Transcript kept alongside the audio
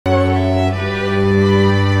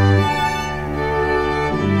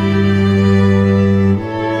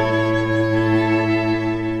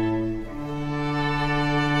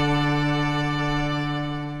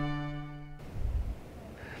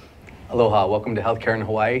welcome to Healthcare in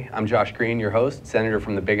Hawaii. I'm Josh Green, your host, Senator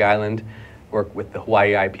from the Big Island, work with the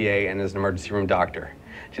Hawaii IPA and as an emergency room doctor.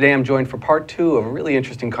 Today I'm joined for part two of a really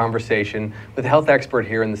interesting conversation with a health expert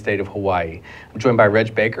here in the state of Hawaii. I'm joined by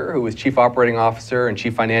Reg Baker, who is Chief Operating Officer and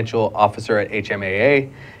Chief Financial Officer at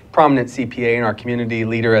HMAA, prominent CPA in our community,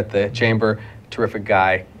 leader at the Chamber, terrific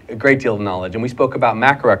guy, a great deal of knowledge. And we spoke about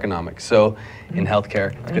macroeconomics, so in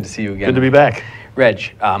healthcare. It's good to see you again. Good to be back.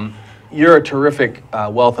 Reg, you're a terrific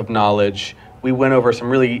wealth of knowledge. We went over some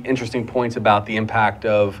really interesting points about the impact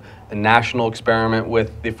of the national experiment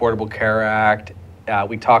with the Affordable Care Act.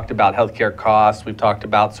 We talked about healthcare costs. We've talked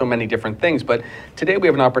about so many different things. But today we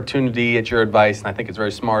have an opportunity, at your advice, and I think it's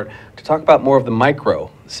very smart, to talk about more of the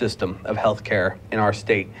micro system of healthcare in our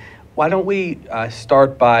state. Why don't we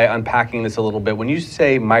start by unpacking this a little bit? When you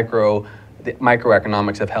say the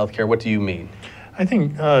microeconomics of healthcare, what do you mean? I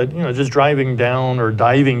think just diving down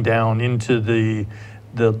into the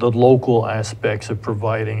local aspects of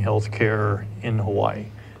providing health care in Hawaii.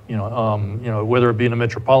 Whether it be in a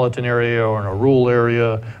metropolitan area or in a rural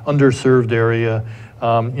area, underserved area,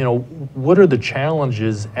 what are the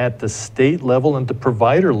challenges at the state level and the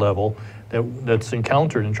provider level that's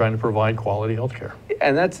encountered in trying to provide quality health care?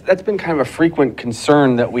 And that's been kind of a frequent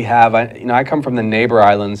concern that we have. I come from the neighbor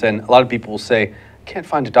islands, and a lot of people will say, I can't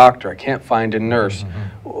find a doctor, I can't find a nurse.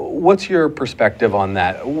 Mm-hmm. What's your perspective on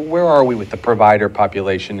that? Where are we with the provider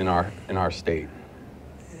population in our state?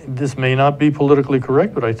 This may not be politically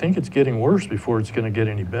correct, but I think it's getting worse before it's going to get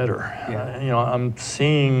any better. Yeah. I'm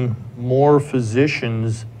seeing more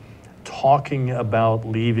physicians talking about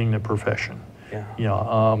leaving the profession. Yeah.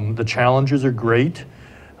 The challenges are great.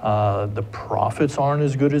 The profits aren't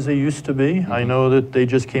as good as they used to be. Mm-hmm. I know that they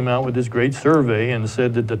just came out with this great survey and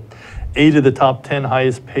said that 8 of the top 10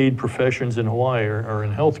 highest paid professions in Hawaii are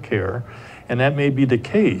in healthcare, and that may be the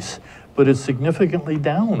case, but it's significantly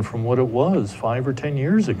down from what it was 5 or 10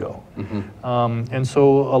 years ago. Mm-hmm. And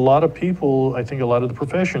so a lot of people, I think a lot of the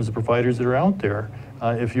professions, the providers that are out there,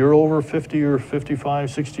 if you're over 50 or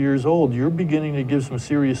 55, 60 years old, you're beginning to give some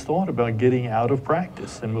serious thought about getting out of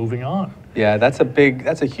practice and moving on. Yeah, that's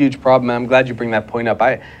a huge problem. I'm glad you bring that point up.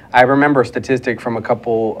 I remember a statistic from a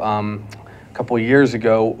couple years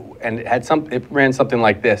ago, and it ran something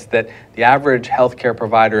like this, that the average healthcare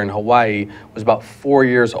provider in Hawaii was about 4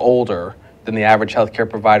 years older than the average healthcare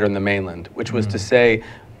provider in the mainland, which was to say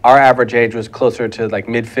our average age was closer to like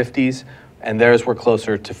mid-50s and theirs were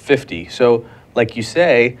closer to 50. So like you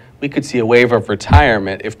say, we could see a wave of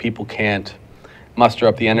retirement if people can't muster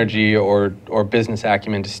up the energy or business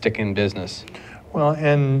acumen to stick in business. Well,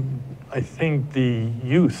 and I think the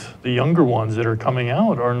youth, the younger ones that are coming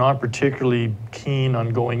out, are not particularly keen on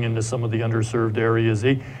going into some of the underserved areas.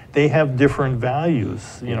 They have different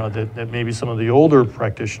values, that maybe some of the older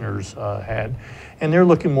practitioners had. And they're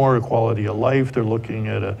looking more at quality of life. They're looking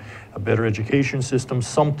at a better education system,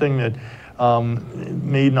 something that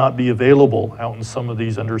may not be available out in some of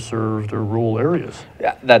these underserved or rural areas.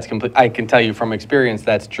 Yeah, that's complete. I can tell you from experience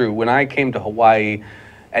that's true. When I came to Hawaii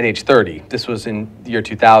at age 30, this was in the year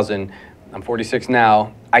 2000, I'm 46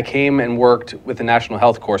 now, I came and worked with the National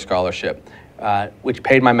Health Corps Scholarship, which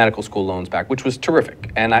paid my medical school loans back, which was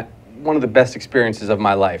terrific, and one of the best experiences of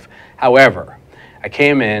my life. However, I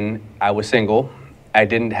came in, I was single, I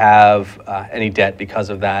didn't have any debt because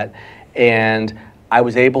of that, and I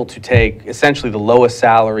was able to take essentially the lowest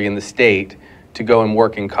salary in the state to go and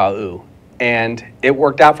work in Ka'u. And it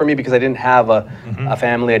worked out for me because I didn't have a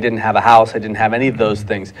family, I didn't have a house, I didn't have any of those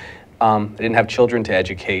things. I didn't have children to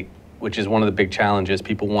educate, which is one of the big challenges.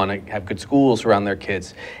 People want to have good schools around their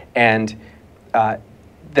kids. And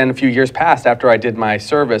then a few years passed after I did my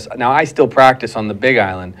service. Now I still practice on the Big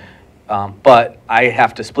Island, but I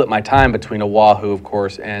have to split my time between Oahu, of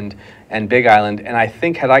course, and Big Island. And I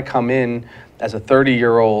think had I come in as a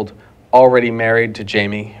 30-year-old, already married to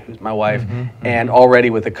Jamie, who's my wife, and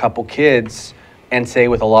already with a couple kids, and say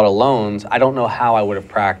with a lot of loans, I don't know how I would have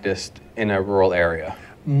practiced in a rural area.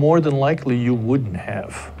 More than likely you wouldn't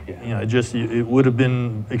have. Yeah. It would have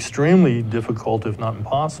been extremely difficult, if not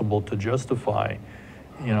impossible, to justify,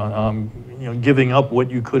 giving up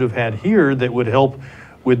what you could have had here that would help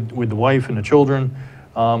with the wife and the children,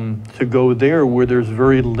 to go there where there's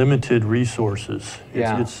very limited resources.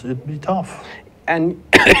 It'd be tough. And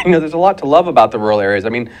there's a lot to love about the rural areas. I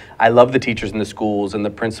mean, I love the teachers in the schools and the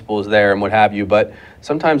principals there and what have you, but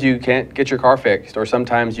sometimes you can't get your car fixed, or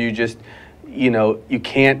sometimes you just, you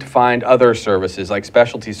can't find other services like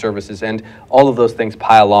specialty services, and all of those things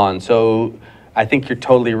pile on. So I think you're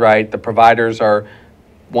totally right. The providers are,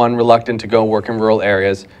 one, reluctant to go work in rural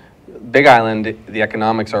areas. Big Island, the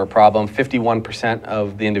economics are a problem. 51%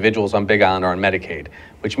 of the individuals on Big Island are on Medicaid,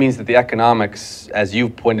 which means that the economics, as you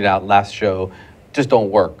pointed out last show, just don't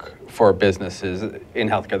work for businesses in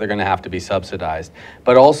healthcare. They're going to have to be subsidized.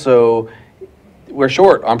 But also, we're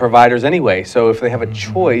short on providers anyway. So if they have a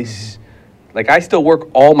choice, like I still work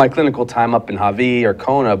all my clinical time up in Hawaii or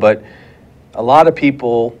Kona, but a lot of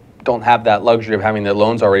people don't have that luxury of having their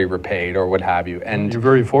loans already repaid or what have you. And you're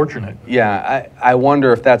very fortunate. yeah, I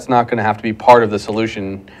wonder if that's not going to have to be part of the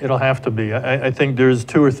solution. It'll have to be. I think there's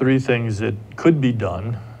 2 or 3 things that could be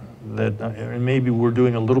done that, and maybe we're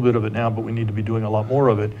doing a little bit of it now, but we need to be doing a lot more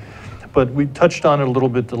of it. But we touched on it a little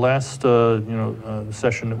bit the last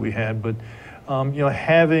session that we had, but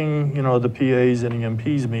having the PAs and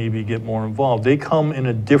EMPs maybe get more involved. They come in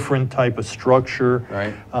a different type of structure.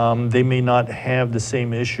 Right. They may not have the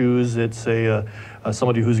same issues that, say,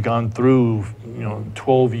 somebody who's gone through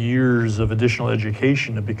 12 years of additional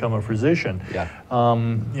education to become a physician. Yeah.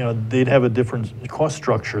 They'd have a different cost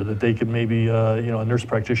structure that they could maybe a nurse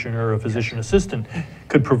practitioner or a physician assistant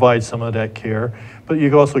could provide some of that care. But you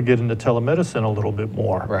could also get into telemedicine a little bit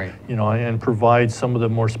more. Right. And provide some of the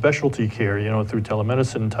more specialty care through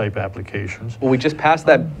telemedicine type applications. Well, we just passed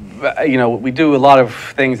that. We do a lot of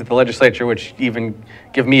things at the legislature which even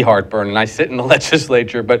give me heartburn, and I sit in the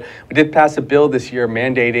legislature, but we did pass a bill this year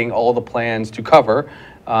mandating all the plans to cover,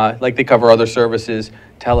 like they cover other services,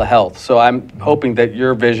 telehealth. So I'm hoping that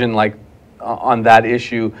your vision, on that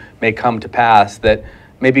issue, may come to pass, that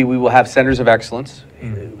maybe we will have centers of excellence,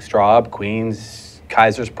 Straub, Queens,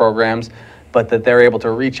 Kaiser's programs, but that they're able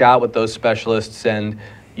to reach out with those specialists and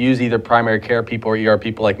use either primary care people or ER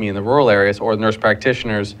people like me in the rural areas or nurse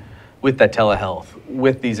practitioners with that telehealth,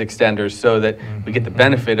 with these extenders, so that we get the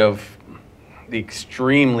benefit of the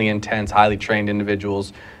extremely intense, highly trained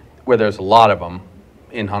individuals, where there's a lot of them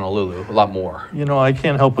in Honolulu, a lot more. I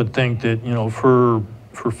can't help but think that, for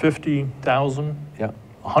 50,000, Yeah.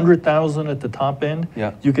 100,000 at the top end,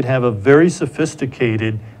 Yeah. you could have a very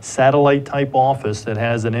sophisticated satellite type office that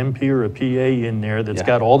has an MP or a PA in there that's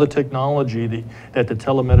got all the technology that the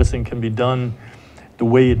telemedicine can be done the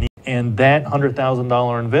way it needs. And that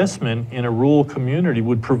 $100,000 investment in a rural community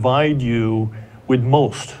would provide you with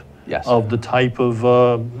most of the type of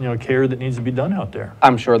care that needs to be done out there.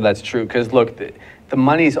 I'm sure that's true, because look, the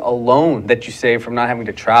monies alone that you save from not having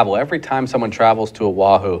to travel, every time someone travels to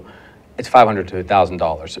Oahu, it's $500 to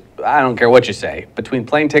 $1,000. I don't care what you say, between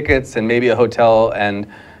plane tickets and maybe a hotel and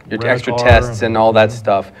your extra tests and all that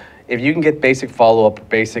stuff. If you can get basic follow-up,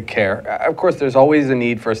 basic care, of course there's always a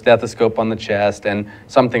need for a stethoscope on the chest, and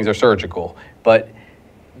some things are surgical, but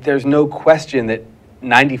there's no question that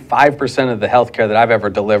 95% of the healthcare that I've ever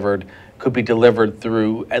delivered could be delivered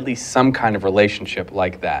through at least some kind of relationship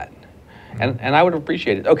like that. And I would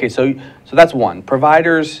appreciate it. Okay, so that's one.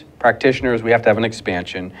 Providers, practitioners, we have to have an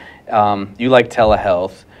expansion. You like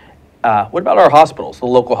telehealth. What about our hospitals, the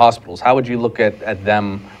local hospitals? How would you look at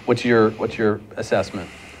them? What's your assessment?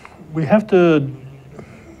 We have to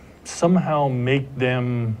somehow make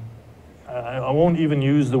them, I won't even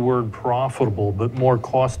use the word profitable, but more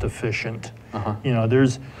cost efficient.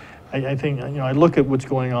 I think, I look at what's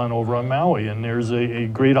going on over on Maui, and there's a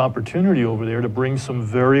great opportunity over there to bring some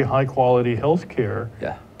very high quality health care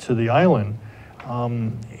to the island.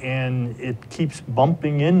 And it keeps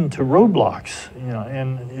bumping into roadblocks,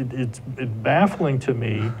 and it's baffling to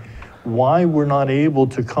me why we're not able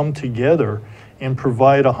to come together and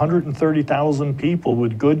provide 130,000 people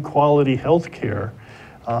with good quality health care,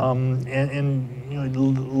 and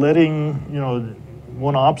letting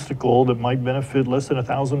one obstacle that might benefit less than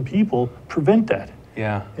 1,000 people prevent that.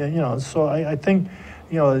 Yeah. And, so I think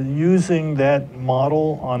using that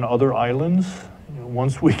model on other islands,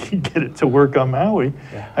 once we can get it to work on Maui,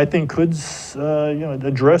 I think could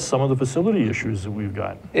address some of the facility issues that we've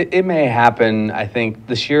got. It may happen. I think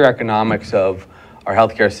the sheer economics of our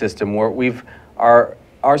healthcare system, where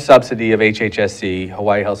our subsidy of HHSC,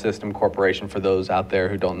 Hawaii Health System Corporation, for those out there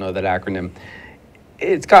who don't know that acronym,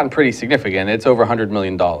 it's gotten pretty significant. It's over $100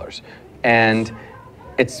 million. And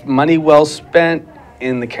it's money well spent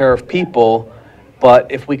in the care of people,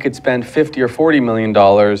 but if we could spend $50 or $40 million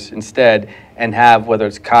instead and have, whether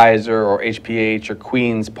it's Kaiser or HPH or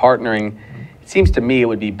Queens partnering, it seems to me it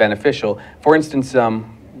would be beneficial. For instance,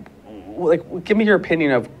 give me your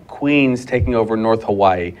opinion of Queens taking over North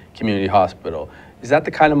Hawaii Community Hospital. Is that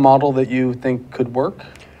the kind of model that you think could work?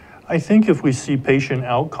 I think if we see patient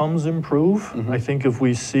outcomes improve, I think if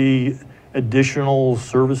we see additional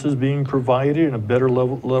services being provided and a better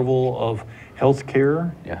level of health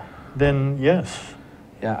care, then yes.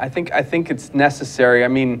 Yeah, I think it's necessary. I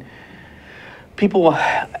mean, people,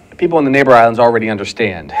 people in the neighbor islands already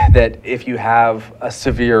understand that if you have a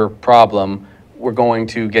severe problem, we're going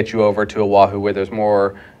to get you over to Oahu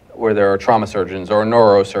where there are trauma surgeons or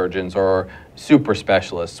neurosurgeons or super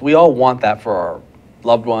specialists. We all want that for our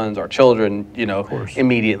loved ones, our children,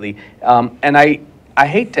 immediately. And I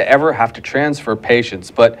hate to ever have to transfer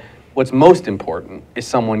patients, but what's most important is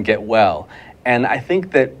someone get well. And I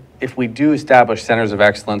think that if we do establish centers of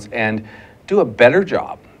excellence and do a better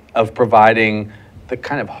job of providing the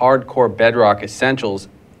kind of hardcore bedrock essentials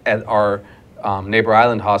at our neighbor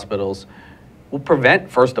island hospitals, we'll prevent,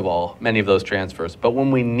 first of all, many of those transfers. But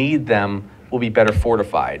when we need them, we'll be better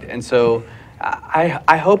fortified. And so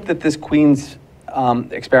I hope that this Queens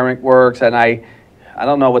experiment works, and I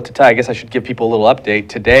don't know what to tell you. I guess I should give people a little update.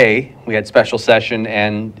 Today, we had special session,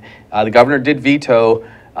 and the governor did veto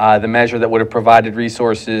the measure that would have provided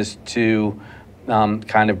resources to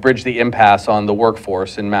kind of bridge the impasse on the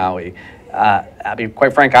workforce in Maui. I'll be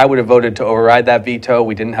quite frank, I would have voted to override that veto.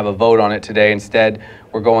 We didn't have a vote on it today. Instead,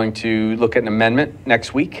 we're going to look at an amendment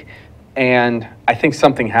next week, and I think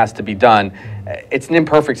something has to be done. It's an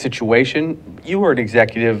imperfect situation. You were an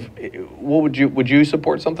executive. Would you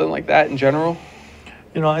support something like that in general?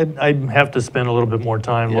 I'd have to spend a little bit more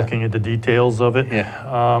time looking at the details of it.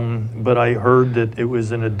 But I heard that it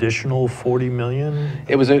was an additional $40 million.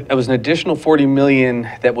 It was an additional $40 million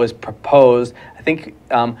that was proposed. I think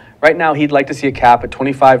right now he'd like to see a cap at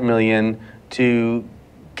 $25 million to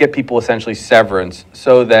get people essentially severance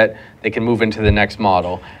so that they can move into the next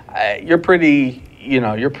model. You're pretty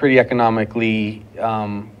economically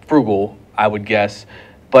frugal, I would guess.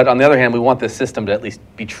 But on the other hand, we want this system to at least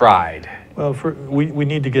be tried. Well, we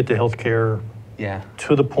need to get the healthcare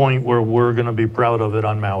to the point where we're going to be proud of it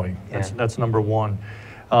on Maui. That's number one.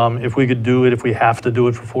 If we could do it, if we have to do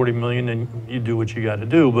it for $40 million, then you do what you got to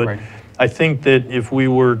do. But I think that if we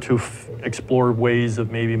were to explore ways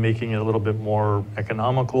of maybe making it a little bit more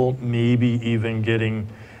economical, maybe even getting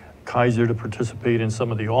Kaiser to participate in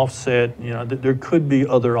some of the offset, there could be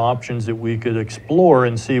other options that we could explore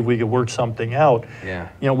and see if we could work something out.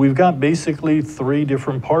 We've got basically 3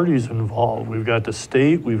 different parties involved. We've got the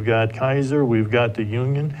state, we've got Kaiser, we've got the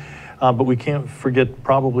union, but we can't forget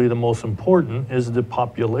probably the most important is the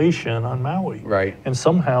population on Maui. And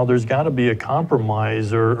somehow there's got to be a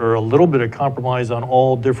compromise or a little bit of compromise on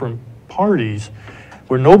all different parties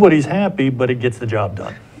where nobody's happy, but it gets the job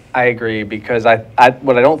done. I agree, because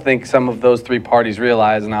what I don't think some of those 3 parties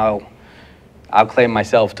realize, and I'll claim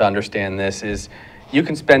myself to understand this, is you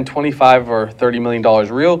can spend $25 or $30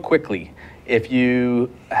 million real quickly if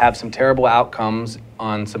you have some terrible outcomes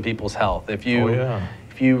on some people's health. If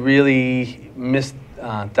you really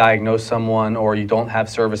misdiagnose someone, or you don't have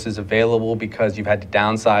services available because you've had to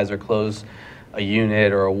downsize or close a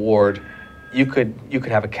unit or a ward, you could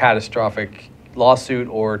have a catastrophic lawsuit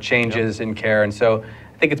or changes in care. And so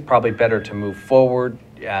I think it's probably better to move forward.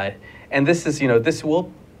 And this is, this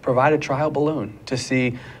will provide a trial balloon to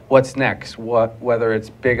see what's next, whether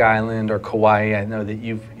it's Big Island or Kauai. I know that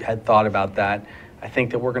you've had thought about that. I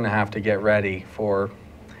think that we're going to have to get ready for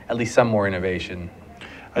at least some more innovation.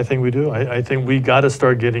 I think we do. I think we got to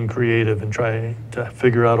start getting creative and try to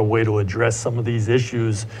figure out a way to address some of these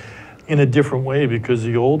issues in a different way, because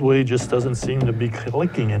the old way just doesn't seem to be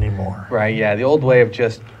clicking anymore. The old way of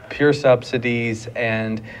just pure subsidies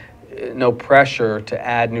and no pressure to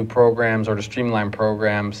add new programs or to streamline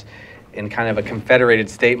programs in kind of a confederated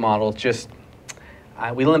state model,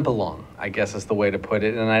 we limp along, I guess is the way to put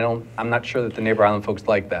it, and I'm not sure that the neighbor island folks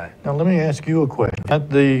like that. Now let me ask you a question. At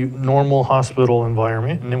the normal hospital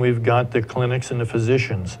environment, and then we've got the clinics and the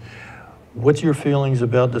physicians. What's your feelings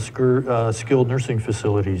about the skilled nursing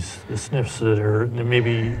facilities, the SNFs, that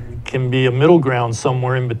maybe can be a middle ground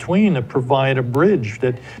somewhere in between to provide a bridge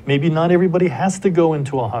that maybe not everybody has to go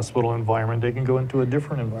into a hospital environment, they can go into a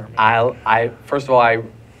different environment? First of all, I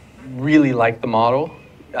really like the model,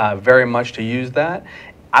 very much to use that.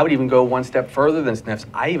 I would even go one step further than SNFs.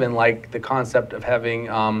 I even like the concept of having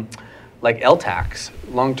like LTACs,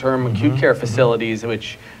 long-term acute care facilities,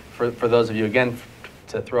 which for those of you, again,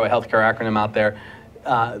 to throw a healthcare acronym out there,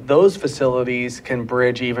 those facilities can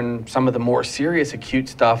bridge even some of the more serious acute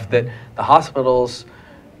stuff that the hospitals,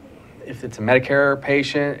 if it's a Medicare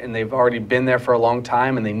patient and they've already been there for a long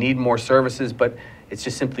time and they need more services, but it's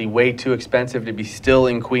just simply way too expensive to be still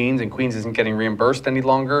in Queens, and Queens isn't getting reimbursed any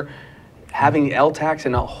longer. Having LTACs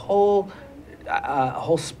and a whole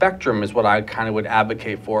spectrum is what I kind of would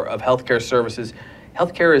advocate for of healthcare services.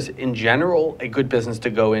 Healthcare is, in general, a good business to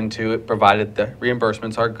go into, provided the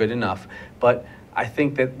reimbursements are good enough. But I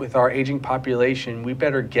think that with our aging population, we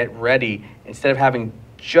better get ready. Instead of having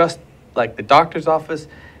just like the doctor's office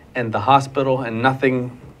and the hospital and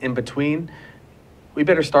nothing in between, we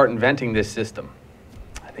better start inventing this system.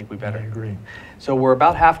 I think we better. I agree. So we're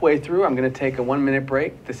about halfway through. I'm going to take a 1-minute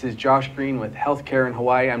break. This is Josh Green with Healthcare in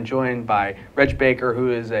Hawaii. I'm joined by Reg Baker,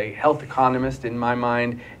 who is a health economist in my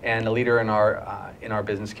mind and a leader in our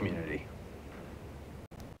business community.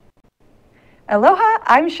 Aloha,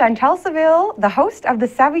 I'm Chantal Seville, the host of the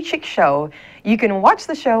Savvy Chick Show. You can watch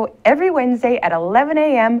the show every Wednesday at 11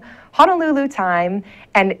 a.m. Honolulu time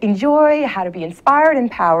and enjoy how to be inspired and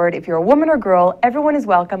empowered. If you're a woman or girl, everyone is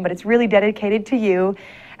welcome, but it's really dedicated to you.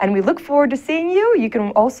 And we look forward to seeing you. You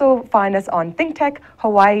can also find us on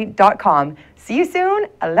ThinkTechHawaii.com. See you soon.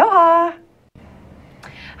 Aloha.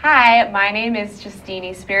 Hi, my name is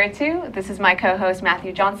Justine Spiritu. This is my co-host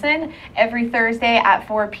Matthew Johnson. Every Thursday at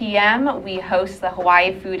 4 p.m. we host the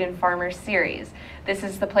Hawaii Food and Farmers series. This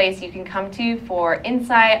is the place you can come to for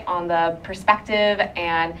insight on the perspective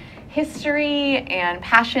and history and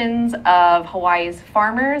passions of Hawaii's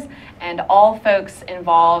farmers and all folks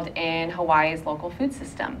involved in Hawaii's local food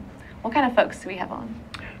system. What kind of folks do we have on?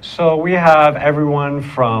 So we have everyone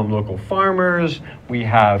from local farmers, we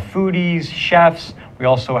have foodies, chefs, we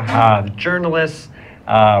also have journalists,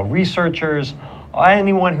 researchers,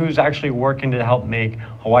 anyone who's actually working to help make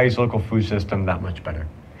Hawaii's local food system that much better.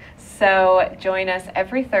 So join us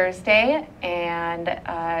every Thursday and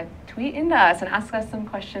tweet into us and ask us some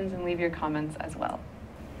questions and leave your comments as well.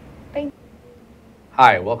 Thank you.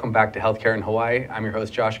 Hi, welcome back to Healthcare in Hawaii. I'm your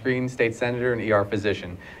host, Josh Green, State Senator and ER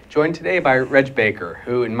physician. Joined today by Reg Baker,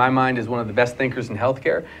 who in my mind is one of the best thinkers in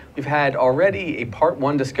healthcare. We've had already a part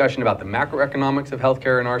 1 discussion about the macroeconomics of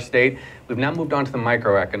healthcare in our state. We've now moved on to the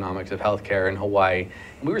microeconomics of healthcare in Hawaii.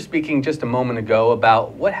 And we were speaking just a moment ago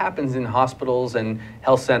about what happens in hospitals and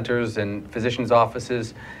health centers and physicians'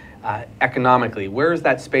 offices economically. Where is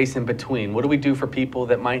that space in between? What do we do for people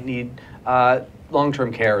that might need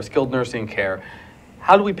long-term care or skilled nursing care?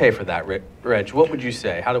 How do we pay for that, Reg? What would you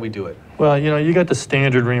say? How do we do it? Well, you know, you got the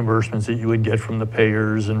standard reimbursements that you would get from the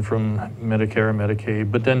payers and from Medicare and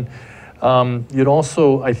Medicaid, but then you'd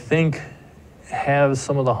also, I think, have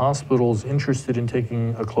some of the hospitals interested in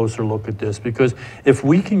taking a closer look at this, because if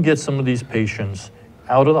we can get some of these patients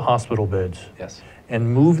out of the hospital beds, yes,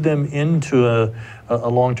 and move them into a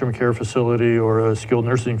long-term care facility or a skilled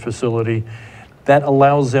nursing facility, that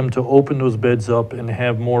allows them to open those beds up and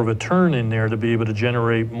have more of a turn in there to be able to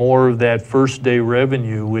generate more of that first day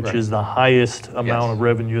revenue, which right. is the highest amount of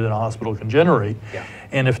revenue that a hospital can generate. Yeah.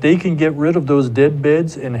 And if they can get rid of those dead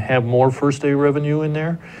beds and have more first day revenue in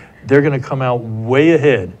there, they're going to come out way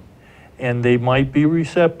ahead. And they might be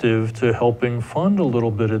receptive to helping fund a little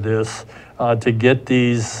bit of this to get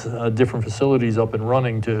these different facilities up and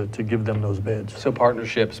running to give them those beds. So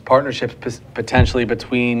partnerships potentially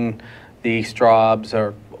between the Straubs,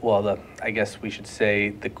 or well, I guess we should say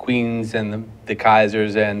the Queens and the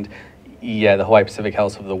Kaisers and the Hawaii Pacific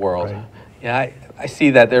Health of the world. Right. Yeah, I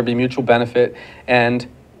see that there'd be mutual benefit, and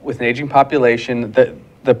with an aging population, the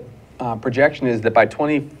projection is that by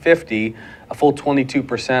 2050, a full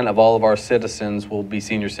 22% of all of our citizens will be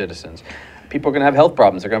senior citizens. People are going to have health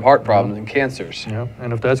problems. They're going to have heart problems and cancers. Yeah,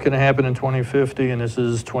 and if that's going to happen in 2050, and this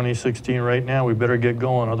is 2016 right now, we better get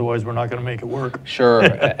going. Otherwise, we're not going to make it work. Sure.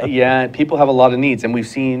 Yeah, people have a lot of needs, and we've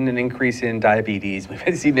seen an increase in diabetes.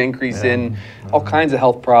 We've seen an increase in all kinds of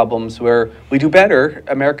health problems where we do better.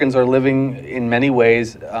 Americans are living, in many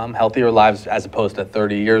ways, healthier lives as opposed to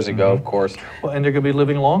 30 years ago, of course. Well, and they're going to be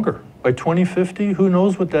living longer. By 2050, who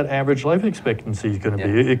knows what that average life expectancy is going to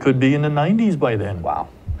be? It could be in the 90s by then. Wow.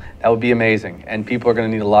 That would be amazing, and people are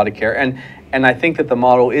going to need a lot of care. And I think that the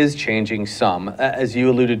model is changing some. As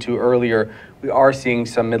you alluded to earlier, we are seeing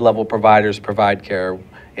some mid-level providers provide care.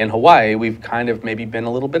 In Hawaii, we've kind of maybe been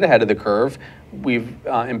a little bit ahead of the curve. We've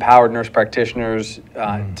empowered nurse practitioners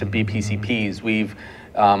to be PCPs. We've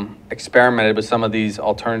experimented with some of these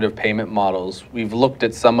alternative payment models. We've looked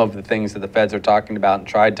at some of the things that the feds are talking about and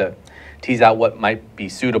tried to tease out what might be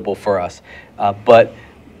suitable for us. But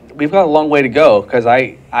we've got a long way to go, because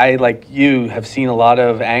I, like you, have seen a lot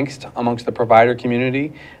of angst amongst the provider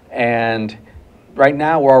community, and right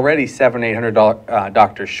now we're already $700 to $800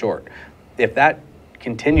 doctors short. If that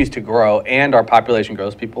continues to grow and our population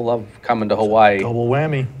grows, people love coming to Hawaii. Double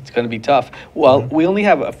whammy. It's going to be tough. Well, we only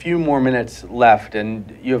have a few more minutes left,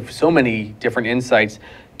 and you have so many different insights.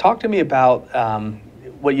 Talk to me about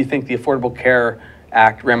what you think the Affordable Care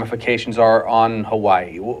Act ramifications are on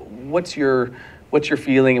Hawaii. What's your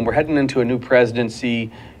feeling? And we're heading into a new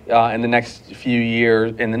presidency in the next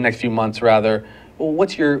few months rather. Well,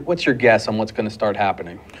 what's your guess on what's going to start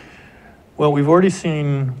happening? Well, we've already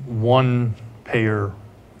seen one payer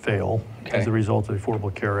fail as a result of the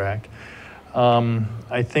Affordable Care Act.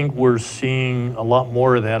 I think we're seeing a lot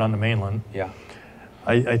more of that on the mainland. Yeah.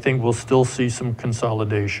 I think we'll still see some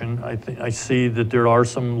consolidation. I see that there are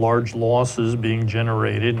some large losses being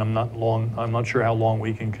generated, and I'm not sure how long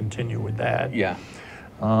we can continue with that. Yeah.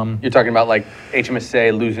 You're talking about like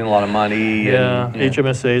HMSA losing a lot of money. Yeah,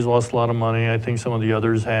 HMSA's lost a lot of money. I think some of the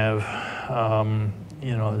others have.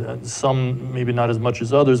 You know, some maybe not as much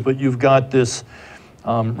as others, but you've got this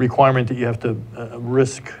requirement that you have to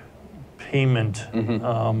risk payment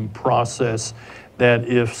process, that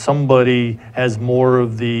if somebody has more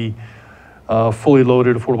of the fully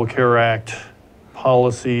loaded Affordable Care Act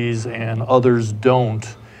policies and others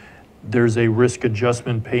don't, there's a risk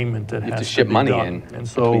adjustment payment that has to ship be money done. in And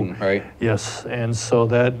so, right? yes, and so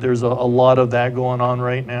that there's a lot of that going on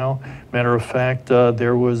right now. Matter of fact,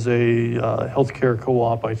 there was a healthcare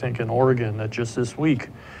co-op, I think, in Oregon that just this week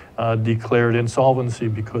declared insolvency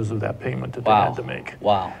because of that payment that they had to make.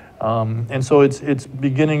 Wow. And so it's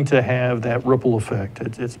beginning to have that ripple effect.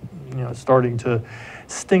 It's you know, starting to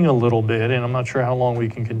sting a little bit, and I'm not sure how long we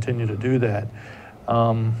can continue to do that.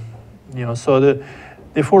 You know, so the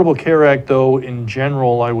Affordable Care Act, though, in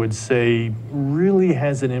general, I would say, really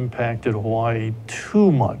hasn't impacted Hawaii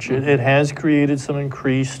too much. It has created some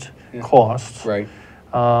increased costs, Right.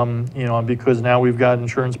 you know, because now we've got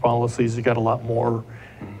insurance policies that got a lot more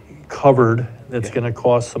covered. That's going to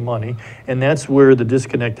cost some money, and that's where the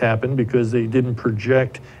disconnect happened, because they didn't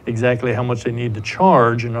project exactly how much they need to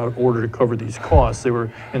charge in order to cover these costs. They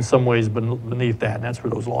were in some ways beneath that, and that's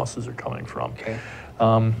where those losses are coming from. Okay.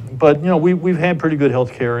 But you know, we've had pretty good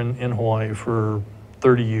health care in Hawaii for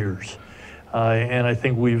 30 years. And I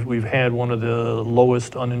think we've had one of the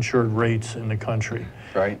lowest uninsured rates in the country.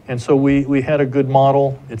 Right. And so we had a good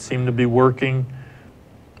model. It seemed to be working.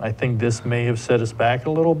 I think this may have set us back a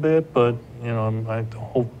little bit, but you know, I'm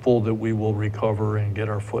hopeful that we will recover and get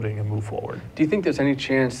our footing and move forward. Do you think there's any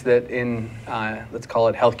chance that in, let's call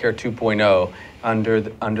it Healthcare 2.0,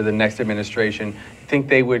 under the next administration, you think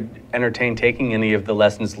they would entertain taking any of the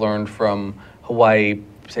lessons learned from Hawaii,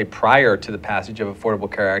 say prior to the passage of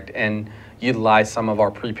Affordable Care Act, and utilize some of our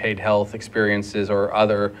prepaid health experiences or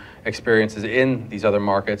other experiences in these other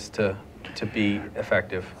markets to be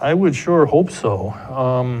effective? I would sure hope so.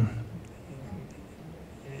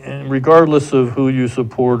 And regardless of who you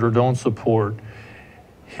support or don't support,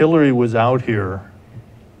 Hillary was out here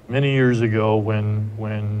many years ago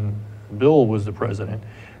when Bill was the president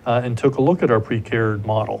and took a look at our prepaid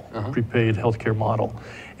healthcare model.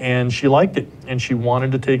 And she liked it, and she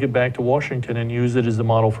wanted to take it back to Washington and use it as the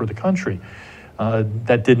model for the country.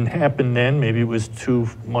 That didn't happen then. Maybe it was too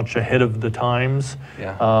much ahead of the times.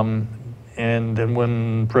 Yeah. And then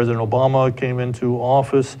when President Obama came into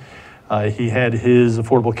office, he had his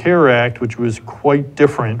Affordable Care Act, which was quite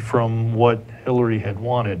different from what Hillary had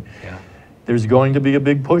wanted. Yeah. There's going to be a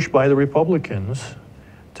big push by the Republicans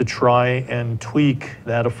to try and tweak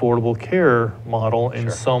that affordable care model in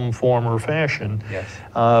some form or fashion. Yes.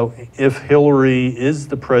 If Hillary is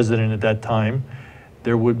the president at that time,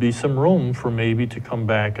 there would be some room for maybe to come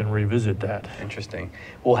back and revisit that. Interesting.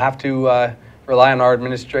 We'll have to rely on our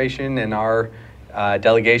administration and our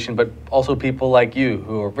delegation, but also people like you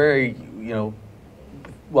who are very,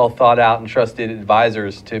 well thought out and trusted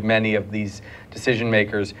advisors to many of these decision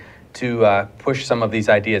makers to push some of these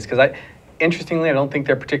ideas. Because interestingly, I don't think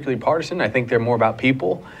they're particularly partisan. I think they're more about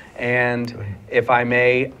people. And if I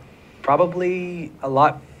may, probably a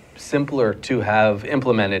lot simpler to have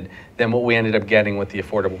implemented than what we ended up getting with the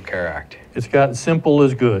Affordable Care Act. It's got simple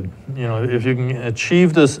is good. If you can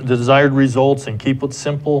achieve the desired results and keep it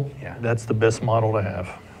simple, that's the best model to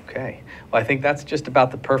have. Okay. Well, I think that's just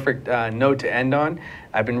about the perfect note to end on.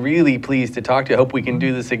 I've been really pleased to talk to you. I hope we can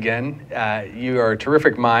do this again. You are a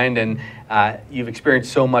terrific mind, and you've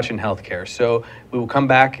experienced so much in healthcare. So we will come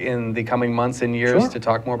back in the coming months and years to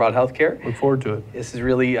talk more about healthcare. Look forward to it. This is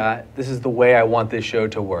really, this is the way I want this show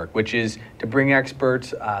to work, which is to bring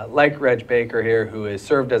experts like Reg Baker here, who has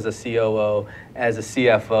served as a COO, as a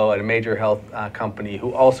CFO at a major health company,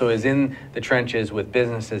 who also is in the trenches with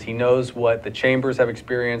businesses. He knows what the chambers have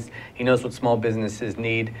experienced. He knows what small businesses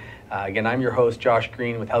need. Again, I'm your host, Josh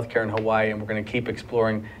Green, with Healthcare in Hawaii, and we're going to keep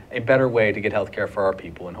exploring a better way to get healthcare for our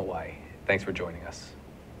people in Hawaii. Thanks for joining us.